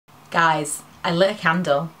Guys, I lit a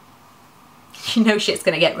candle. You know shit's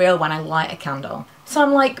gonna get real when I light a candle. So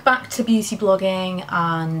I'm like back to beauty blogging,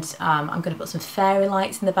 and I'm gonna put some fairy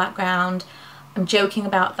lights in the background. I'm joking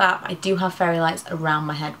about that. I do have fairy lights around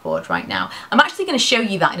my headboard right now. I'm actually going to show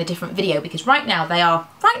you that in a different video, because right now they are,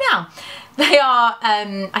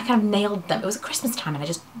 I kind of nailed them. It was at Christmas time and I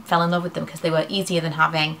just fell in love with them because they were easier than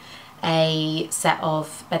having a set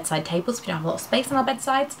of bedside tables if you don't have a lot of space on our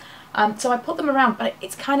bedsides. So I put them around, but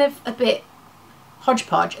it's kind of a bit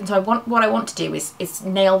hodgepodge, and so what I want to do is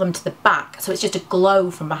nail them to the back so it's just a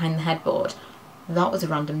glow from behind the headboard. That was a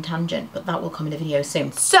random tangent, but that will come in a video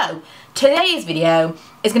soon. So today's video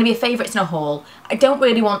is going to be a favourites and a haul. I don't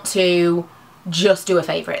really want to just do a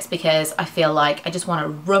favourites because I feel like I just want to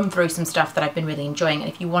run through some stuff that I've been really enjoying, and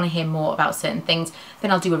if you want to hear more about certain things,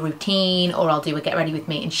 then I'll do a routine or I'll do a get ready with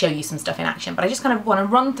me and show you some stuff in action. But I just kind of want to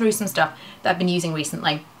run through some stuff that I've been using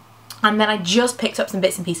recently. And then I just picked up some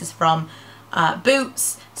bits and pieces from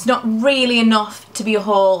Boots. It's not really enough to be a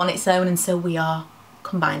haul on its own, and so we are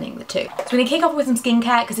combining the two. So we're going to kick off with some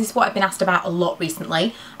skincare because this is what I've been asked about a lot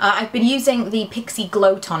recently. I've been using the Pixi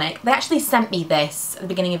Glow Tonic. They actually sent me this at the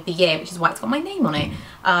beginning of the year, which is why it's got my name on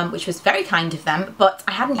it, which was very kind of them, but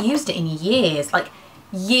I hadn't used it in years, like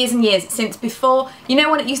years and years, since before, you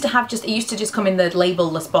know when it used to have it used to just come in the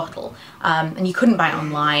label-less bottle, and you couldn't buy it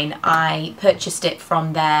online. I purchased it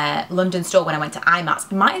from their London store when I went to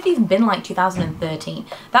IMAX. It might have even been like 2013.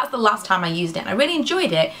 That's the last time I used it, and I really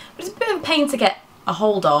enjoyed it, but it's a bit of a pain to get a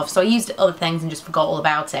hold of, so I used other things and just forgot all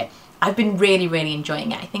about it. I've been really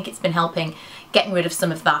enjoying it. I think it's been helping getting rid of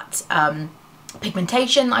some of that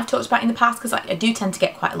pigmentation that I've talked about in the past, because I do tend to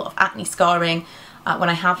get quite a lot of acne scarring. When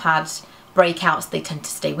I have had breakouts, they tend to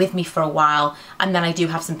stay with me for a while, and then I do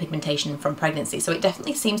have some pigmentation from pregnancy, so it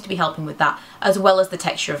definitely seems to be helping with that, as well as the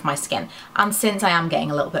texture of my skin. And since I am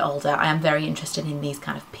getting a little bit older, I am very interested in these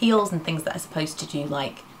kind of peels and things that are supposed to do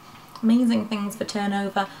like amazing things for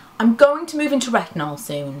turnover. I'm going to move into retinol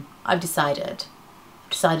soon. I've decided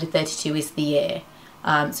 32 is the year.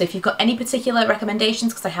 So if you've got any particular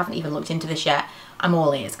recommendations, because I haven't even looked into this yet, I'm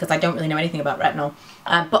all ears, because I don't really know anything about retinol.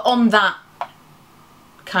 But on that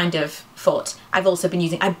kind of foot, I've also been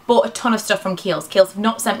using, I bought a ton of stuff from Khiels. Khiels have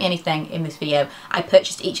not sent me anything in this video. I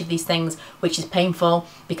purchased each of these things, which is painful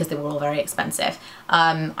because they were all very expensive.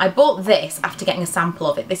 I bought this after getting a sample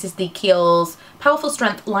of it. This is the Khiels Powerful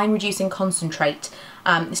Strength Line Reducing Concentrate.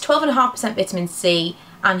 It's 12.5% vitamin C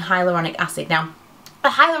and hyaluronic acid. Now, the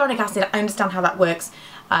hyaluronic acid, I understand how that works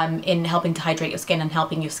in helping to hydrate your skin and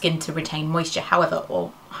helping your skin to retain moisture, however,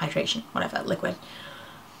 or hydration, whatever, liquid.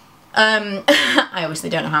 I obviously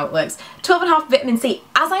don't know how it works. 12.5 vitamin C.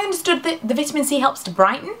 As I understood, the vitamin C helps to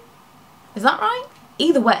brighten. Is that right?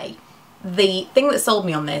 Either way, the thing that sold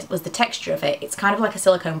me on this was the texture of it. It's kind of like a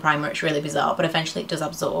silicone primer. It's really bizarre, but eventually it does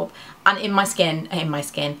absorb. And in my skin,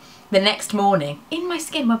 the next morning,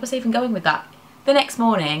 where was I even going with that? The next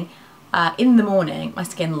morning, in the morning, my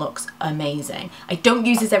skin looks amazing. I don't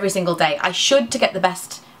use this every single day. I should to get the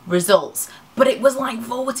best results, but it was like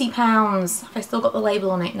 £40. Have I still got the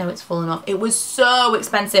label on it? No, it's fallen off. It was so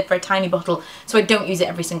expensive for a tiny bottle, so I don't use it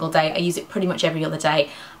every single day. I use it pretty much every other day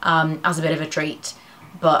as a bit of a treat,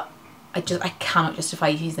 but I cannot justify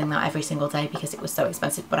using that every single day because it was so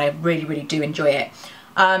expensive, but I really do enjoy it.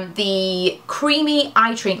 The creamy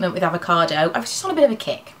eye treatment with avocado, I was just on a bit of a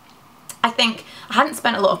kick. I think I hadn't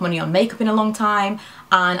spent a lot of money on makeup in a long time,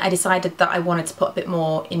 and I decided that I wanted to put a bit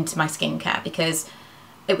more into my skincare because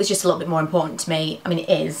it was just a little bit more important to me. I mean, it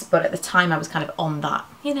is, but at the time I was kind of on that,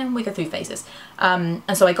 you know, we go through phases. And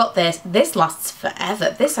so I got this. This lasts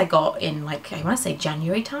forever. This I got in, like, I want to say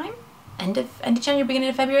January time, end of January, beginning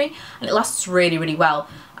of February, and it lasts really well.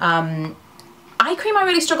 Eye cream I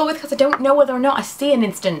really struggle with because I don't know whether or not I see an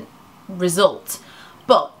instant result,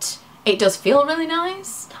 but it does feel really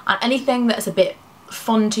nice, and anything that's a bit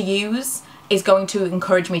fun to use is going to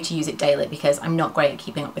encourage me to use it daily because I'm not great at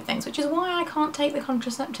keeping up with things, which is why I can't take the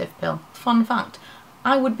contraceptive pill. Fun fact,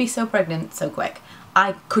 I would be so pregnant so quick.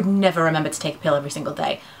 I could never remember to take a pill every single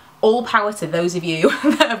day. All power to those of you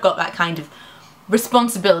that have got that kind of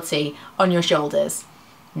responsibility on your shoulders.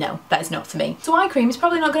 No, that is not for me. So eye cream is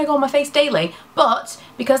probably not going to go on my face daily, but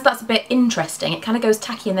because that's a bit interesting, it kind of goes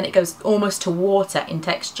tacky and then it goes almost to water in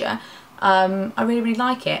texture. I really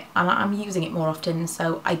like it, and I'm using it more often,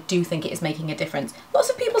 so I do think it is making a difference.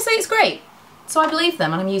 Lots of people say it's great, so I believe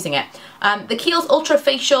them and I'm using it. The Khiels Ultra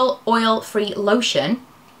Facial Oil Free Lotion.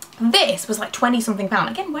 This was like 20 something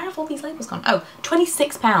pound. Again, where have all these labels gone? Oh,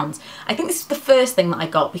 £26. I think this is the first thing that I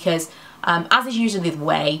got because as is usually the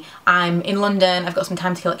way, I'm in London, I've got some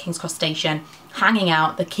time to kill at King's Cross Station, hanging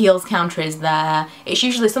out, the Khiels counter is there. It's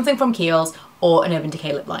usually something from Khiels or an Urban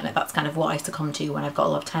Decay lip liner. That's kind of what I succumb to when I've got a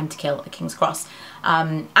lot of time to kill at King's Cross.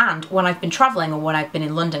 And when I've been travelling or when I've been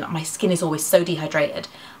in London, my skin is always so dehydrated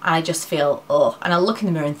and I just feel, ugh, and I look in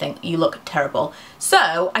the mirror and think, you look terrible.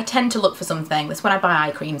 So I tend to look for something, that's when I buy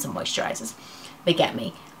eye creams and moisturisers, they get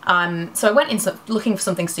me. So I went in looking for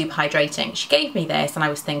something super hydrating. She gave me this and I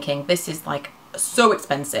was thinking, this is like so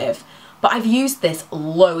expensive, but I've used this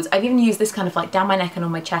loads. I've even used this kind of like down my neck and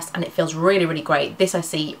on my chest, and it feels really, really great. This I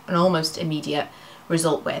see an almost immediate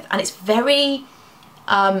result with, and it's very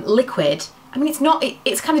liquid. I mean, it's not,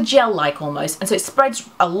 it's kind of gel-like almost, and so it spreads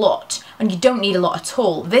a lot, and you don't need a lot at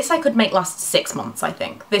all. This I could make last 6 months, I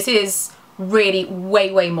think. This is really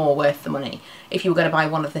way, way more worth the money if you were going to buy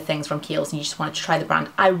one of the things from Khiels and you just wanted to try the brand.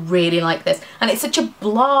 I really like this, and it's such a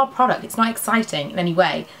blah product. It's not exciting in any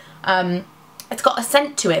way. It's got a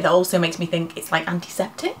scent to it that also makes me think it's like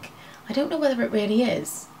antiseptic. I don't know whether it really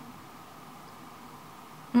is.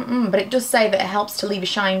 But it does say that it helps to leave a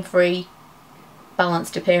shine-free,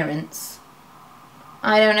 balanced appearance.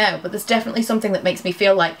 I don't know, but there's definitely something that makes me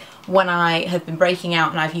feel like when I have been breaking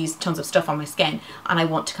out and I've used tons of stuff on my skin and I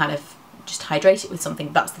want to kind of just hydrate it with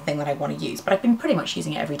something, that's the thing that I want to use. But I've been pretty much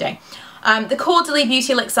using it every day. The Caudalie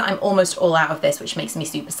Beauty Elixir, I'm almost all out of this, which makes me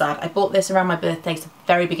super sad. I bought this around my birthday, so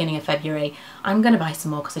very beginning of February. I'm going to buy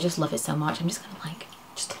some more because I just love it so much. I'm just going to like,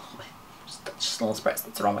 just a little bit, just a little spritz.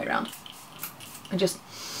 That's the wrong way around. I just,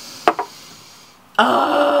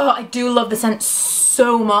 oh, I do love the scent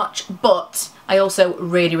so much, but I also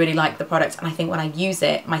really, really like the product, and I think when I use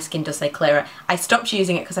it, my skin does stay clearer. I stopped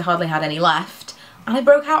using it because I hardly had any left, and I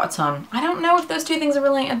broke out a ton. I don't know if those two things are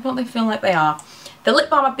related, but they feel like they are. The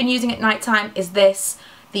lip balm I've been using at night time is this,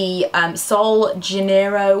 the Sol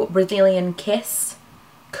Janeiro Brazilian Kiss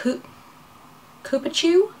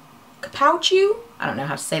Cupuaçu? I don't know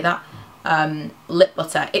how to say that. Lip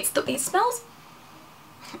butter. It smells,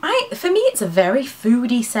 for me it's a very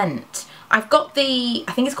foodie scent. I've got the,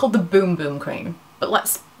 I think it's called the Boom Boom cream,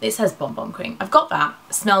 but it says Bon Bon cream. I've got that.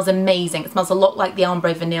 It smells amazing. It smells a lot like the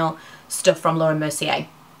Ombre Vanille stuff from Laura Mercier.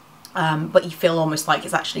 But you feel almost like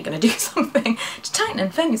it's actually going to do something to tighten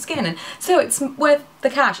and firm your skin, and so it's worth the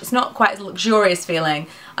cash. It's not quite as luxurious feeling,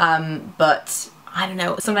 but I don't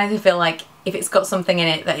know, sometimes I feel like if it's got something in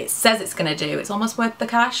it that it says it's going to do, it's almost worth the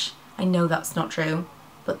cash. I know that's not true,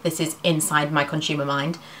 but this is inside my consumer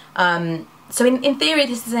mind. So in theory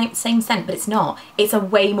this is the same scent, but it's not. It's a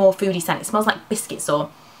way more foodie scent. It smells like biscuits or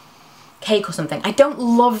cake or something. I don't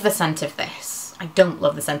love the scent of this. I don't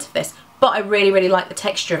love the scent of this. But I really, really like the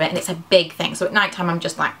texture of it, and it's a big thing. So at night time I'm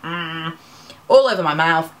just like, all over my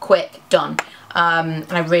mouth, quick, done.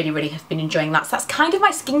 And I really, really have been enjoying that. So that's kind of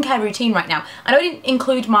my skincare routine right now. I know I didn't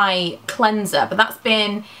include my cleanser, but that's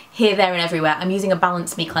been here, there and everywhere. I'm using a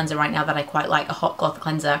Balance Me cleanser right now that I quite like, a hot cloth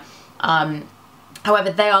cleanser.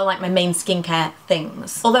 However, they are like my main skincare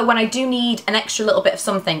things. Although when I do need an extra little bit of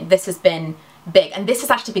something, this has been big. And this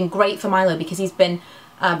has actually been great for Milo because he's been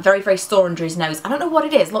very, very sore under his nose. I don't know what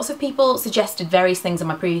it is. Lots of people suggested various things in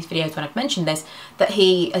my previous videos when I've mentioned this, that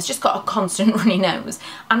he has just got a constant runny nose.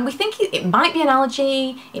 And we think it might be an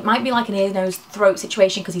allergy, it might be like an ear, nose, throat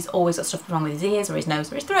situation because he's always got stuff wrong with his ears or his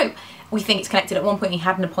nose or his throat. We think it's connected. At one point he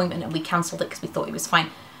had an appointment and we cancelled it because we thought he was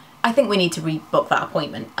fine. I think we need to rebook that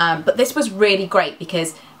appointment. But this was really great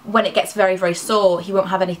because when it gets very, very sore, he won't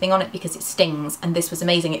have anything on it because it stings, and this was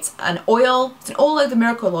amazing. It's an oil, it's an all-over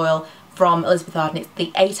miracle oil from Elizabeth Arden. It's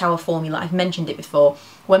the 8-hour formula. I've mentioned it before.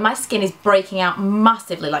 When my skin is breaking out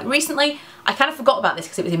massively, like recently, I kind of forgot about this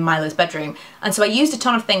because it was in Milo's bedroom, and so I used a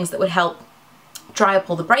ton of things that would help dry up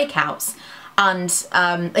all the breakouts, and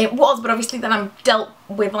it was, but obviously then I'm dealt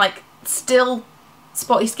with like still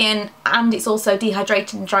spotty skin, and it's also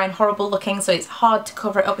dehydrated and dry and horrible looking, so it's hard to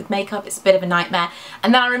cover it up with makeup. It's a bit of a nightmare.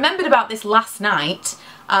 And then I remembered about this last night,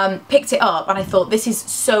 picked it up, and I thought this is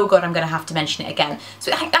so good, I'm going to have to mention it again.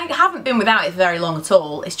 So I haven't been without it for very long at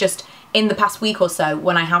all. It's just in the past week or so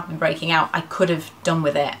when I have been breaking out, I could have done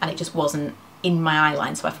with it and it just wasn't in my eye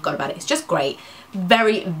line, so I forgot about it. It's just great.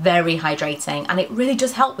 Very, very hydrating, and it really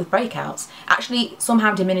does help with breakouts. Actually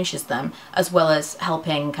somehow diminishes them, as well as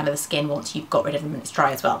helping kind of the skin once you've got rid of them and it's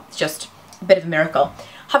dry as well. It's just a bit of a miracle.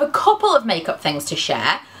 I have a couple of makeup things to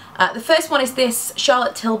share. The first one is this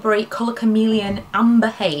Charlotte Tilbury Colour Chameleon Amber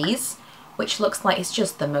Haze, which looks like it's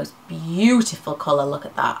just the most beautiful colour. Look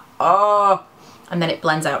at that. Oh! And then it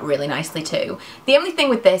blends out really nicely too. The only thing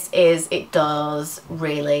with this is it does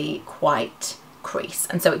really quite crease,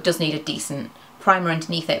 and so it does need a decent primer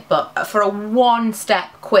underneath it, but for a one-step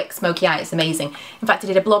quick smoky eye, it's amazing. In fact, I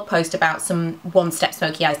did a blog post about some one-step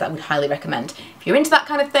smoky eyes that I would highly recommend. If you're into that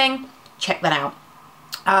kind of thing, check that out.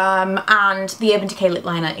 And the Urban Decay lip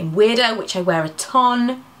liner in Weirder, which I wear a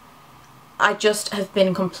ton. I just have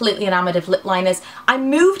been completely enamoured of lip liners. I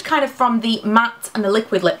moved kind of from the matte and the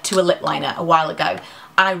liquid lip to a lip liner a while ago.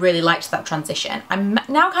 I really liked that transition. I'm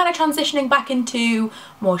now kind of transitioning back into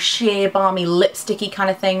more sheer, balmy, lipsticky kind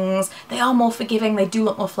of things. They are more forgiving, they do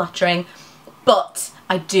look more flattering, but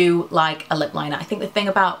I do like a lip liner. I think the thing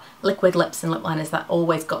about liquid lips and lip liners that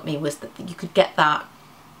always got me was that you could get that,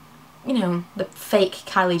 you know, the fake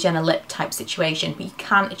Kylie Jenner lip type situation, but you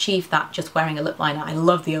can't achieve that just wearing a lip liner. I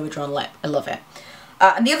love the overdrawn lip, I love it.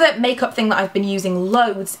 And the other makeup thing that I've been using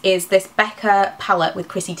loads is this Becca palette with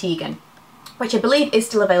Chrissy Teigen, which I believe is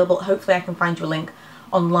still available. Hopefully I can find you a link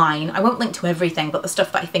online. I won't link to everything, but the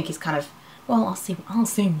stuff that I think is kind of, well, I'll see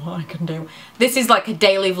what I can do. This is like a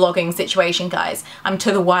daily vlogging situation, guys. I'm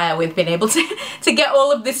to the wire with being able to get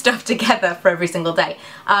all of this stuff together for every single day.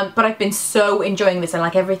 But I've been so enjoying this. I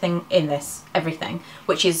like everything in this, everything,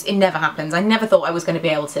 which is, it never happens. I never thought I was going to be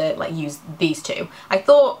able to like use these two. I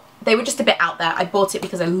thought they were just a bit out there. I bought it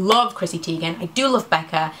because I love Chrissy Teigen. I do love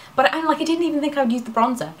Becca, but I didn't even think I would use the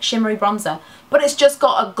bronzer, shimmery bronzer. But it's just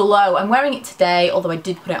got a glow. I'm wearing it today, although I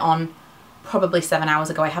did put it on probably 7 hours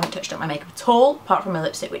ago. I haven't touched up my makeup at all, apart from my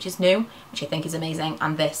lipstick, which is new, which I think is amazing,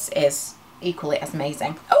 and this is equally as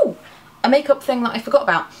amazing. Oh, a makeup thing that I forgot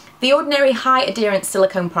about. The Ordinary High Adherence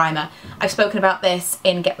Silicone Primer. I've spoken about this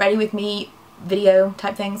in Get Ready With Me video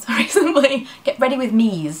type things recently. Get Ready With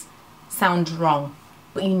Me's sound wrong,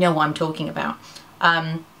 but you know what I'm talking about.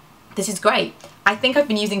 This is great. I think I've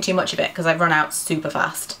been using too much of it because I've run out super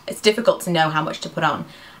fast. It's difficult to know how much to put on.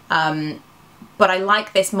 But I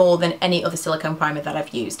like this more than any other silicone primer that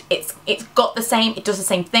I've used. It's got the same, it does the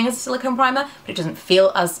same thing as a silicone primer, but it doesn't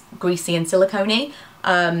feel as greasy and silicone-y.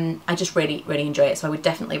 I just really, really enjoy it, so I would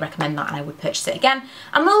definitely recommend that, and I would purchase it again.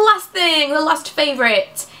 And the last thing, the last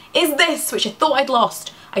favourite, is this, which I thought I'd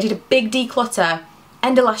lost. I did a big declutter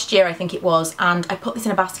end of last year, I think it was, and I put this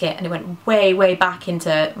in a basket and it went way, way back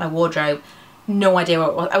into my wardrobe. No idea what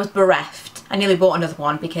it was. I was bereft. I nearly bought another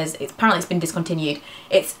one because apparently it's been discontinued.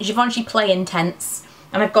 It's Givenchy Play Intense,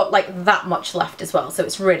 and I've got like that much left as well, so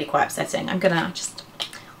it's really quite upsetting. I'm gonna just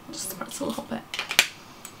spritz a little bit.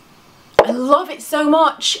 I love it so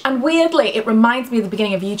much, and weirdly it reminds me of the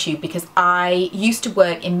beginning of YouTube because I used to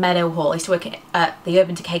work in Meadowhall. I used to work at the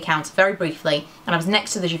Urban Decay counter very briefly, and I was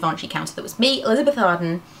next to the Givenchy counter. That was me, Elizabeth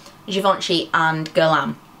Arden, Givenchy and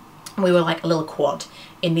Guerlain. And we were like a little quad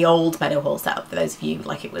in the old Meadowhall setup, for those of you,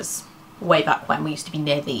 like it was way back when. We used to be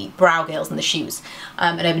near the brow girls and the shoes,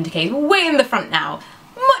 and Urban Decay is way in the front now.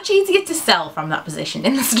 Much easier to sell from that position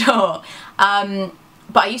in the store.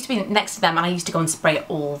 But I used to be next to them and I used to go and spray it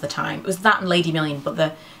all the time. It was that and Lady Million, but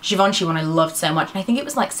the Givenchy one I loved so much, and I think it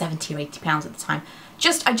was like 70 or 80 pounds at the time.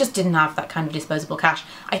 I just didn't have that kind of disposable cash.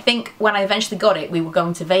 I think when I eventually got it, we were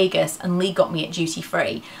going to Vegas and Lee got me it duty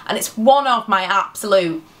free, and it's one of my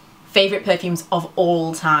absolute favourite perfumes of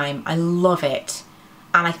all time. I love it.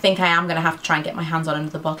 And I think I am going to have to try and get my hands on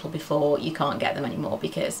another bottle before you can't get them anymore,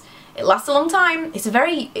 because it lasts a long time. It's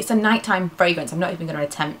a nighttime fragrance. I'm not even going to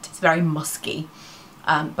attempt. It's very musky.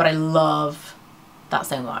 But I love that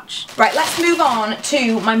so much. Right, let's move on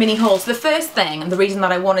to my mini haul. So the first thing, and the reason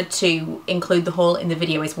that I wanted to include the haul in the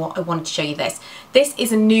video, is what I wanted to show you this. This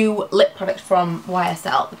is a new lip product from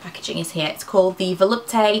YSL. The packaging is here. It's called the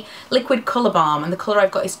Volupte Liquid Colour Balm, and the colour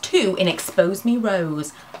I've got is 2 in Expose Me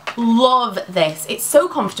Rose. Love this. It's so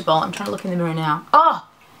comfortable. I'm trying to look in the mirror now. Oh,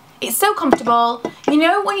 it's so comfortable. You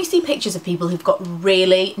know when you see pictures of people who've got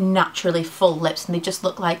really naturally full lips and they just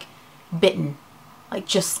look like bitten, like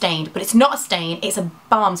just stained, but it's not a stain, it's a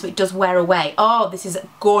balm, so it does wear away. Oh, this is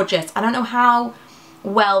gorgeous. I don't know how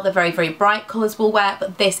well the very, very bright colours will wear,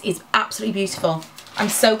 but this is absolutely beautiful. I'm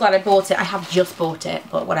so glad I bought it. I have just bought it,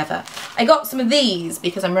 but whatever. I got some of these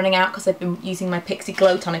because I'm running out, because I've been using my Pixi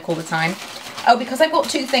Glow Tonic all the time. Oh, because I bought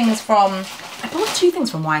two things from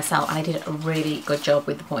YSL, and I did a really good job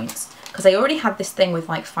with the points. Because I already had this thing with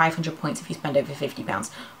like 500 points if you spend over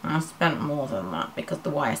 £50. And I spent more than that because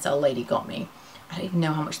the YSL lady got me. I don't even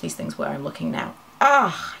know how much these things were. I'm looking now.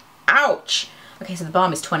 Ah, ouch. Okay, so the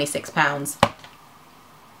balm is £26.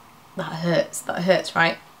 That hurts,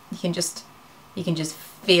 right? You can just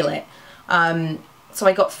feel it. So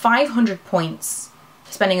I got 500 points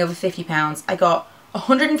for spending over £50. I got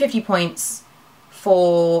 150 points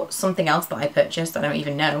for something else that I purchased. I don't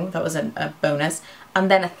even know. That was a bonus.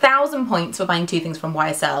 And then 1,000 points for buying two things from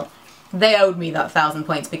YSL. They owed me that 1,000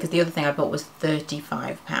 points because the other thing I bought was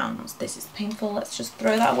 £35. This is painful. Let's just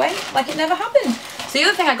throw that away like it never happened. So the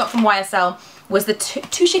other thing I got from YSL was the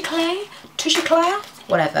Touche Eclat,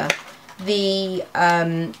 whatever. The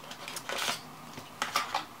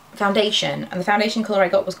foundation, and the foundation colour I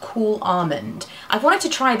got was Cool Almond. I've wanted to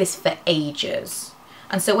try this for ages.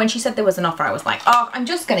 And so when she said there was an offer, I was like, oh, I'm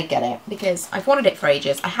just going to get it because I've wanted it for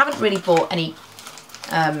ages. I haven't really bought any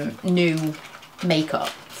new makeup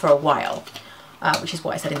for a while, which is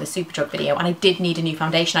what I said in the Superdrug video. And I did need a new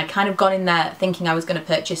foundation. I'd kind of gone in there thinking I was going to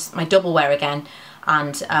purchase my double wear again.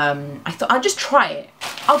 And I thought I'll just try it.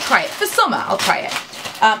 I'll try it for summer. I'll try it.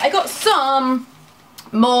 I got some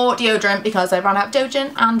more deodorant because I ran out of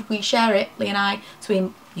deodorant and we share it, Lee and I, so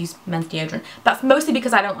we use men's deodorant. That's mostly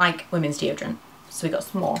because I don't like women's deodorant, so we got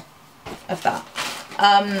some more of that.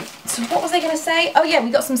 So what was I going to say? Oh yeah,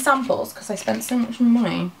 we got some samples because I spent so much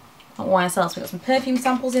money on YSL, so we got some perfume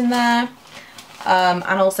samples in there, and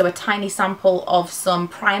also a tiny sample of some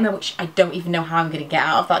primer, which I don't even know how I'm going to get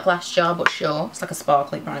out of that glass jar, but sure, it's like a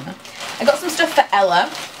sparkly primer. I got some stuff for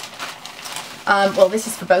Ella. Well, this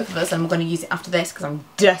is for both of us and I'm going to use it after this because I'm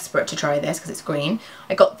desperate to try this because it's green.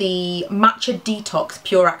 I got the Matcha Detox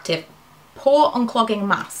Pure Active Pore Unclogging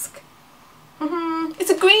Mask. It's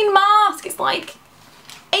a green mask. It's like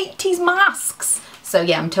 80s masks. So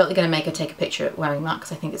yeah, I'm totally going to make her take a picture wearing that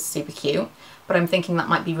because I think it's super cute. But I'm thinking that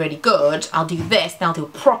might be really good. I'll do this, then I'll do a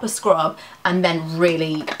proper scrub and then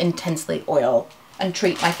really intensely oil and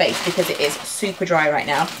treat my face because it is super dry right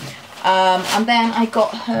now. And then I got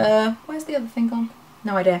her, where's the other thing gone?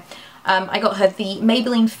 No idea. I got her the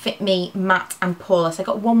Maybelline Fit Me Matte and Poreless. I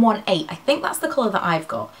got 118. I think that's the colour that I've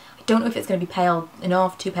got. I don't know if it's going to be pale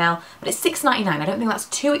enough, too pale, but it's $6.99. I don't think that's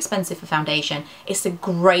too expensive for foundation. It's a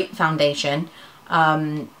great foundation,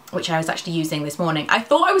 which I was actually using this morning. I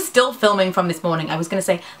thought I was still filming from this morning. I was going to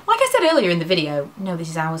say, like I said earlier in the video, no, this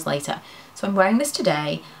is hours later. So I'm wearing this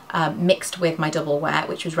today. Mixed with my double wear,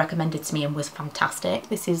 which was recommended to me and was fantastic.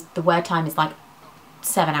 This is, the wear time is like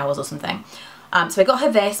 7 hours or something. So I got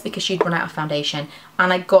her this because she'd run out of foundation,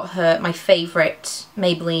 and I got her my favourite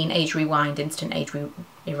Maybelline Age Rewind Instant Age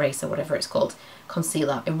Eraser, whatever it's called,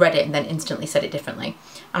 concealer. I read it and then instantly said it differently,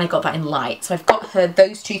 and I got that in light. So I've got her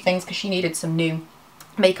those two things because she needed some new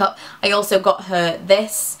makeup. I also got her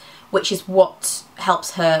this, which is what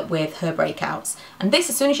helps her with her breakouts. And this,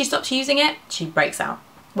 as soon as she stops using it, she breaks out,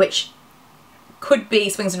 which could be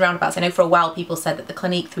swings and roundabouts. I know for a while people said that the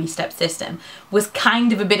Clinique 3-step system was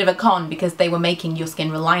kind of a bit of a con because they were making your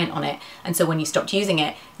skin reliant on it, and so when you stopped using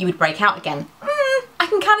it you would break out again. I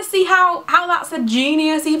can kind of see how that's a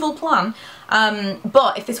genius evil plan,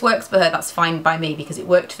 but if this works for her, that's fine by me because it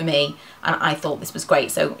worked for me and I thought this was great.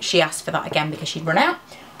 So she asked for that again because she'd run out.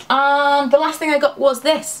 The last thing I got was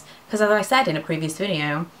this, because as I said in a previous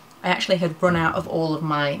video, I actually had run out of all of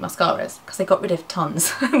my mascaras because I got rid of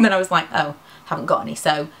tons and then I was like, oh, haven't got any.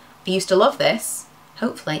 So I used to love this.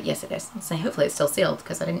 Hopefully, yes it is. I'll say hopefully it's still sealed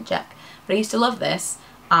because I didn't check. But I used to love this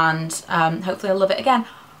and hopefully I'll love it again.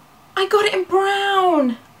 I got it in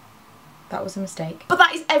brown. That was a mistake. But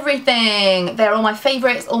that is everything. They're all my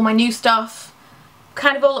favourites, all my new stuff.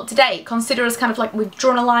 Kind of all up to date. Consider us kind of like we've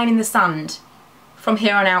drawn a line in the sand. From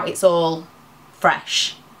here on out it's all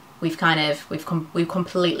fresh. We've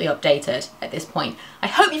completely updated at this point. I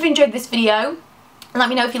hope you've enjoyed this video. Let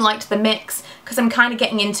me know if you liked the mix, because I'm kind of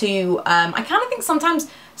getting into, I kind of think sometimes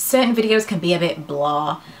certain videos can be a bit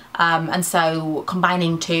blah, and so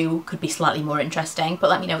combining two could be slightly more interesting,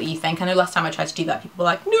 but let me know what you think. I know last time I tried to do that, people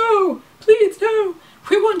were like, no, please no,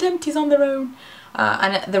 we want empties on their own.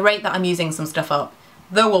 And at the rate that I'm using some stuff up,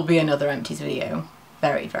 there will be another empties video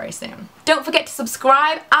very, very soon. Don't forget to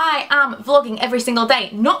subscribe. I am vlogging every single day.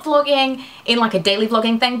 Not vlogging in like a daily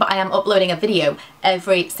vlogging thing, but I am uploading a video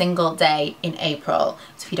every single day in April.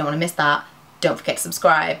 So if you don't want to miss that, don't forget to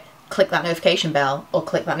subscribe. Click that notification bell, or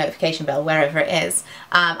click that notification bell wherever it is.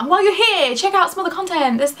 And while you're here, check out some other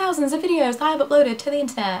content. There's thousands of videos that I have uploaded to the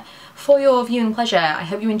internet for your viewing pleasure. I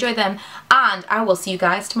hope you enjoyed them, and I will see you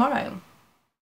guys tomorrow.